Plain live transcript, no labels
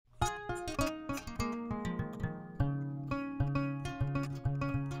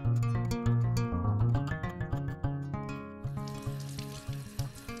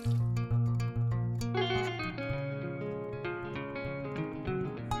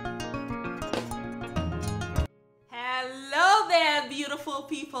beautiful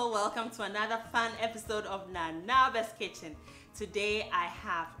people, welcome to another fun episode of Nana's Kitchen. Today I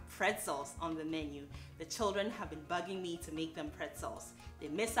have pretzels on the menu. The children have been bugging me to make them pretzels. They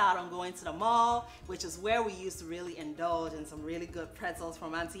miss out on going to the mall, which is where we used to really indulge in some really good pretzels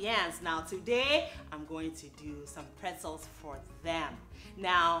from Auntie Anne's. Now today I'm going to do some pretzels for them.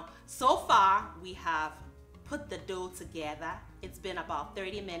 Now so far we have put the dough together. It's been about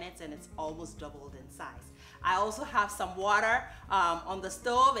 30 minutes and it's almost doubled in size. I also have some water on the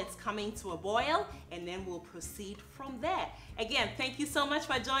stove. It's coming to a boil and then we'll proceed from there. Again, thank you so much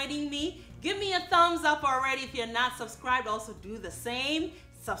for joining me. Give me a thumbs up already if you're not subscribed. Also do the same.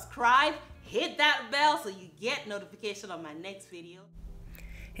 Subscribe, hit that bell so you get notification of my next video.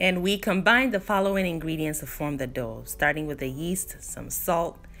 And we combine the following ingredients to form the dough, starting with the yeast, some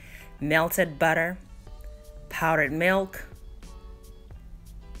salt, melted butter, powdered milk,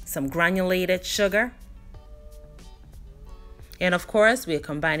 some granulated sugar, and of course, we're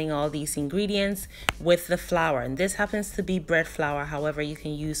combining all these ingredients with the flour. And this happens to be bread flour. However, you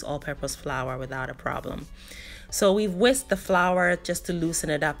can use all-purpose flour without a problem. So we've whisked the flour just to loosen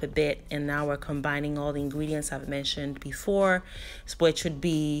it up a bit. And now we're combining all the ingredients I've mentioned before, which would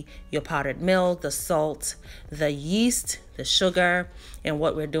be your powdered milk, the salt, the yeast, the sugar. And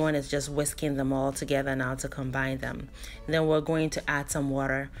what we're doing is just whisking them all together now to combine them. And then we're going to add some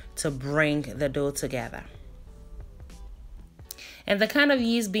water to bring the dough together. And the kind of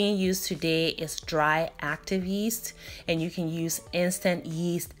yeast being used today is dry active yeast, and you can use instant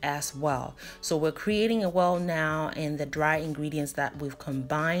yeast as well. So we're creating a well now in the dry ingredients that we've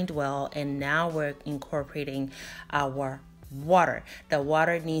combined well, and now we're incorporating our water. The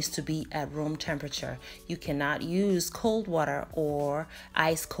water needs to be at room temperature. You cannot use cold water or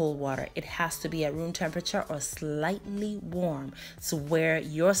ice cold water. It has to be at room temperature or slightly warm, so where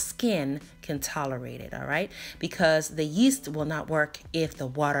your skin can tolerate it, all right? Because the yeast will not work if the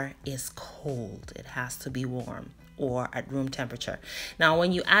water is cold. It has to be warm or at room temperature. Now,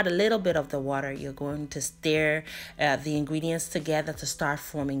 when you add a little bit of the water, you're going to stir the ingredients together to start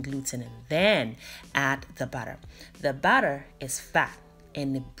forming gluten, and then add the butter. The butter is fat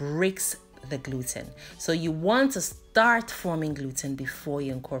and it breaks the gluten. So you want to start forming gluten before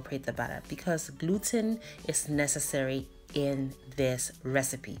you incorporate the butter, because gluten is necessary in this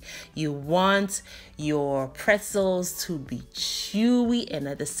recipe. You want your pretzels to be chewy and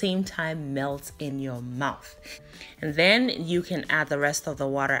at the same time melt in your mouth. And then you can add the rest of the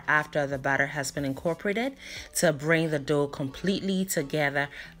water after the batter has been incorporated to bring the dough completely together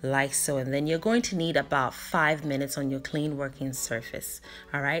like so. And then you're going to need about 5 minutes on your clean working surface.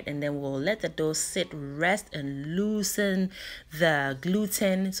 All right. And then we'll let the dough sit, rest, and loosen the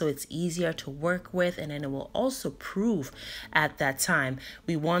gluten so it's easier to work with. And then it will also prove at that time.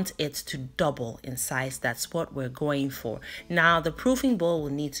 We want it to double in size. That's what we're going for. Now the proofing bowl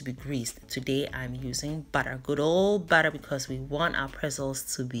will need to be greased. Today I'm using butter, good old butter, because we want our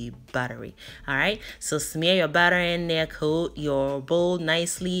pretzels to be buttery. All right, so smear your butter in there, coat your bowl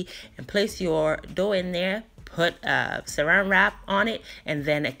nicely, and place your dough in there. Put a saran wrap on it, and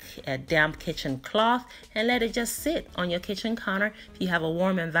then a damp kitchen cloth, and let it just sit on your kitchen counter. If you have a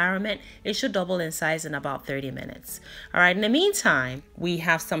warm environment, it should double in size in about 30 minutes. All right, in the meantime, we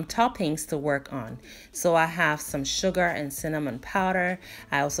have some toppings to work on. So I have some sugar and cinnamon powder.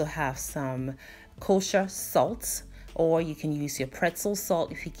 I also have some kosher salt, or you can use your pretzel salt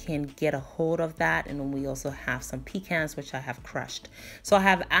if you can get a hold of that. And then we also have some pecans, which I have crushed. So I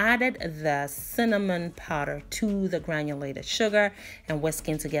have added the cinnamon powder to the granulated sugar and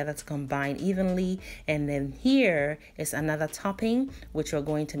whisking together to combine evenly. And then here is another topping, which we're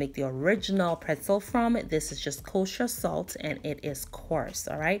going to make the original pretzel from. This is just kosher salt and it is coarse,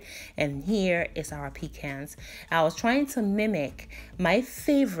 all right? And here is our pecans. I was trying to mimic my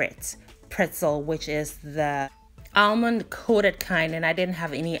favorite pretzel, which is the almond coated kind, and I didn't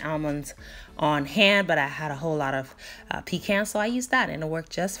have any almonds on hand, but I had a whole lot of pecans, so I used that and it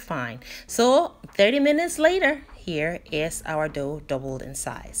worked just fine. So 30 minutes later, here is our dough doubled in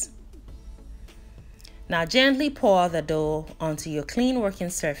size. Now gently pour the dough onto your clean working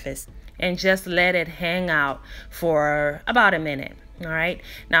surface and just let it hang out for about a minute. All right,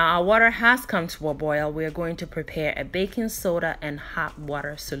 now our water has come to a boil. We're going to prepare a baking soda and hot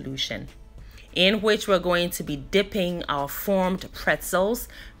water solution, in which we're going to be dipping our formed pretzels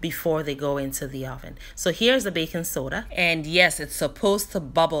before they go into the oven. So here's the baking soda, and yes, it's supposed to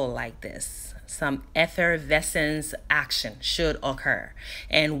bubble like this. Some effervescence action should occur,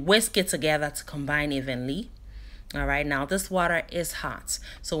 and whisk it together to combine evenly. All right, now this water is hot,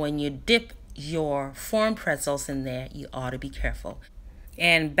 so when you dip your formed pretzels in there, you ought to be careful.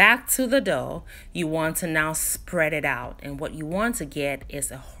 And back to the dough, you want to now spread it out. And what you want to get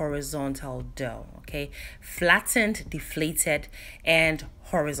is a horizontal dough, okay? Flattened, deflated, and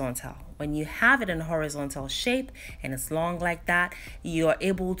horizontal. When you have it in a horizontal shape and it's long like that, you are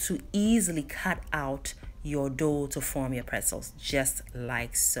able to easily cut out your dough to form your pretzels, just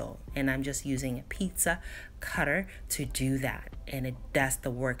like so. And I'm just using a pizza cutter to do that. And it does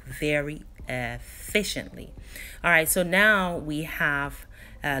the work very efficiently. All right, so now we have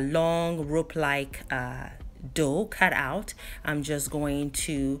a long rope-like dough cut out. I'm just going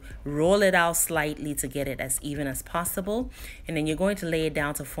to roll it out slightly to get it as even as possible. And then you're going to lay it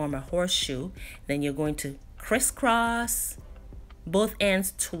down to form a horseshoe. Then you're going to crisscross both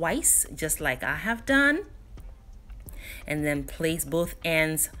ends twice, just like I have done. And then place both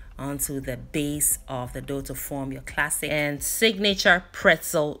ends onto the base of the dough to form your classic and signature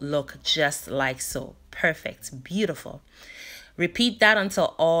pretzel look, just like so. Perfect, beautiful. Repeat that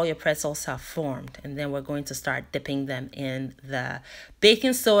until all your pretzels have formed, and then we're going to start dipping them in the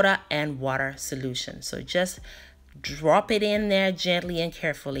baking soda and water solution. So just drop it in there gently and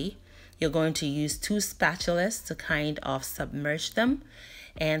carefully. You're going to use 2 spatulas to kind of submerge them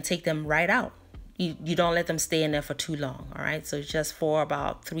and take them right out. You don't let them stay in there for too long, all right? So just for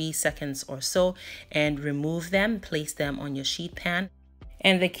about 3 seconds or so, and remove them, place them on your sheet pan.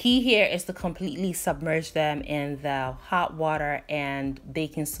 And the key here is to completely submerge them in the hot water and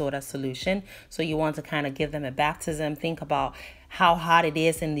baking soda solution. So you want to kind of give them a baptism. Think about how hot it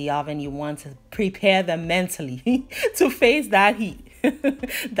is in the oven. You want to prepare them mentally to face that heat.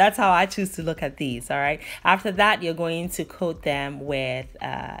 That's how I choose to look at these, all right? After that, you're going to coat them with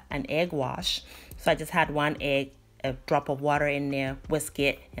an egg wash. So I just had 1 egg, a drop of water in there, whisk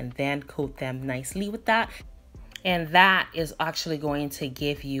it, and then coat them nicely with that. And that is actually going to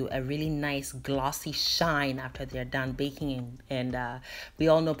give you a really nice glossy shine after they're done baking. And we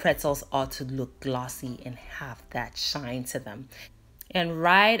all know pretzels ought to look glossy and have that shine to them. And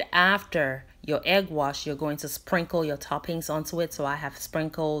right after your egg wash, you're going to sprinkle your toppings onto it. So I have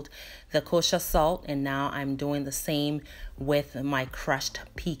sprinkled the kosher salt, and now I'm doing the same with my crushed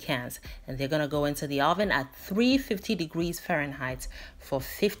pecans. And they're going to go into the oven at 350 degrees Fahrenheit for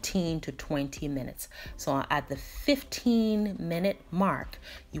 15 to 20 minutes. So at the 15-minute mark,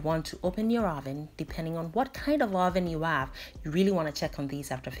 you want to open your oven. Depending on what kind of oven you have, you really want to check on these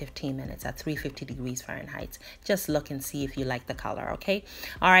after 15 minutes at 350 degrees Fahrenheit. Just look and see if you like the color, okay?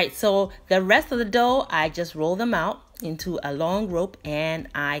 All right, so the rest of the dough, I just roll them out into a long rope and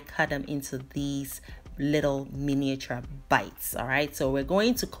I cut them into these little miniature bites. All right, so we're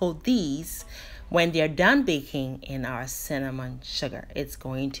going to coat these when they're done baking in our cinnamon sugar. It's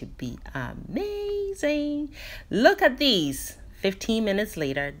going to be amazing. Look at these 15 minutes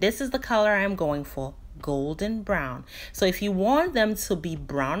later. This is the color I'm going for, golden brown. So if you want them to be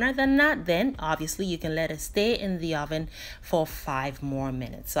browner than that, then obviously you can let it stay in the oven for 5 more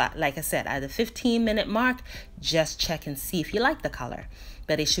minutes. So like I said, at the 15-minute mark, just check and see if you like the color,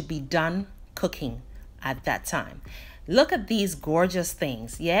 but it should be done cooking at that time. Look at these gorgeous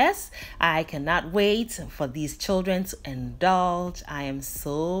things. Yes, I cannot wait for these children to indulge. I am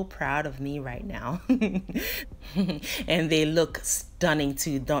so proud of me right now. And they look stunning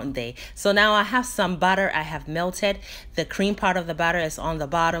too, don't they? So now I have some butter I have melted. The cream part of the butter is on the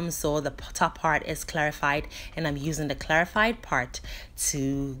bottom, so the top part is clarified, and I'm using the clarified part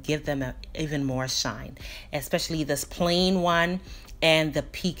to give them even more shine, especially this plain one and the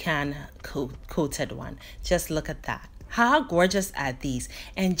pecan coated one. Just look at that. How gorgeous are these?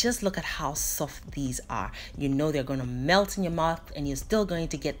 And just look at how soft these are. You know they're going to melt in your mouth, and you're still going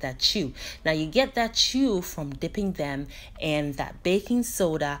to get that chew. Now you get that chew from dipping them in that baking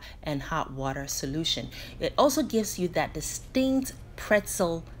soda and hot water solution. It also gives you that distinct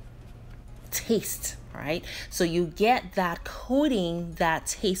pretzel taste, right? So you get that coating that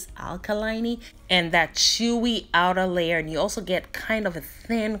tastes alkaline and that chewy outer layer, and you also get kind of a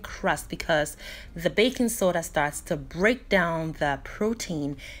thin crust because the baking soda starts to break down the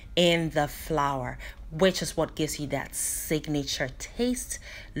protein in the flour, which is what gives you that signature taste,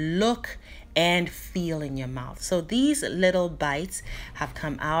 look, and feel in your mouth. So these little bites have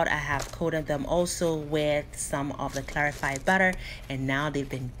come out. I have coated them also with some of the clarified butter, and now they've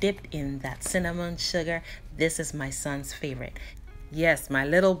been dipped in that cinnamon sugar. This is my son's favorite. Yes, my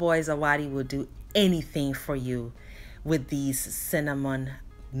little boy Zawadi will do anything for you with these cinnamon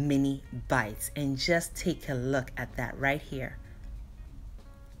mini bites. And just take a look at that right here.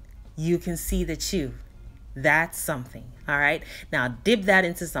 You can see the chew. That's something. All right, now dip that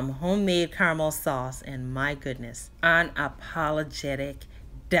into some homemade caramel sauce, and my goodness, unapologetic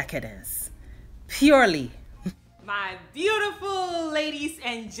decadence, purely My beautiful ladies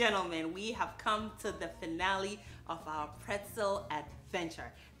and gentlemen, we have come to the finale of our pretzel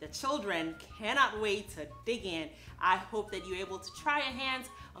adventure. The children cannot wait to dig in. I hope that you're able to try your hands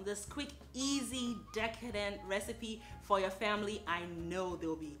on this quick, easy, decadent recipe for your family. I know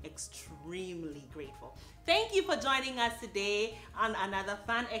they'll be extremely grateful. Thank you for joining us today on another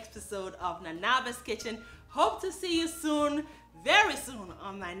fun episode of Nanaba's Kitchen. Hope to see you soon. Very soon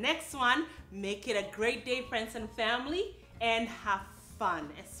on my next one. Make it a great day, friends and family, and have fun,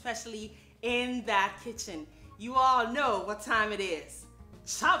 especially in that kitchen. You all know what time it is.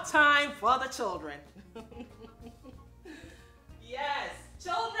 Chop time for the children. Yes,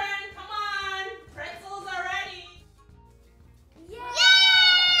 children.